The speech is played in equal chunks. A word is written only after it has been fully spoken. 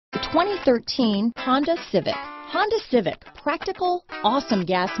2013 Honda Civic. Honda Civic, practical, awesome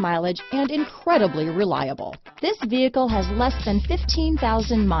gas mileage, and incredibly reliable. This vehicle has less than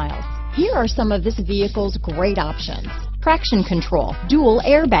 15,000 miles. Here are some of this vehicle's great options: traction control, dual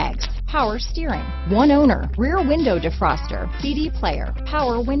airbags, power steering, one owner, rear window defroster, CD player,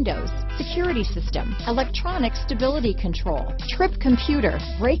 power windows, security system, electronic stability control, trip computer,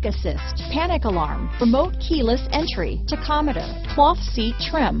 brake assist, panic alarm, remote keyless entry, tachometer, cloth seat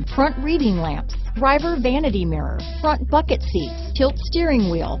trim, front reading lamps, driver vanity mirror, front bucket seats, tilt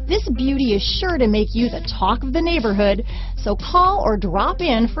steering wheel. This beauty is sure to make you the talk of the neighborhood, so call or drop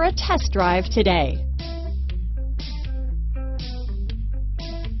in for a test drive today.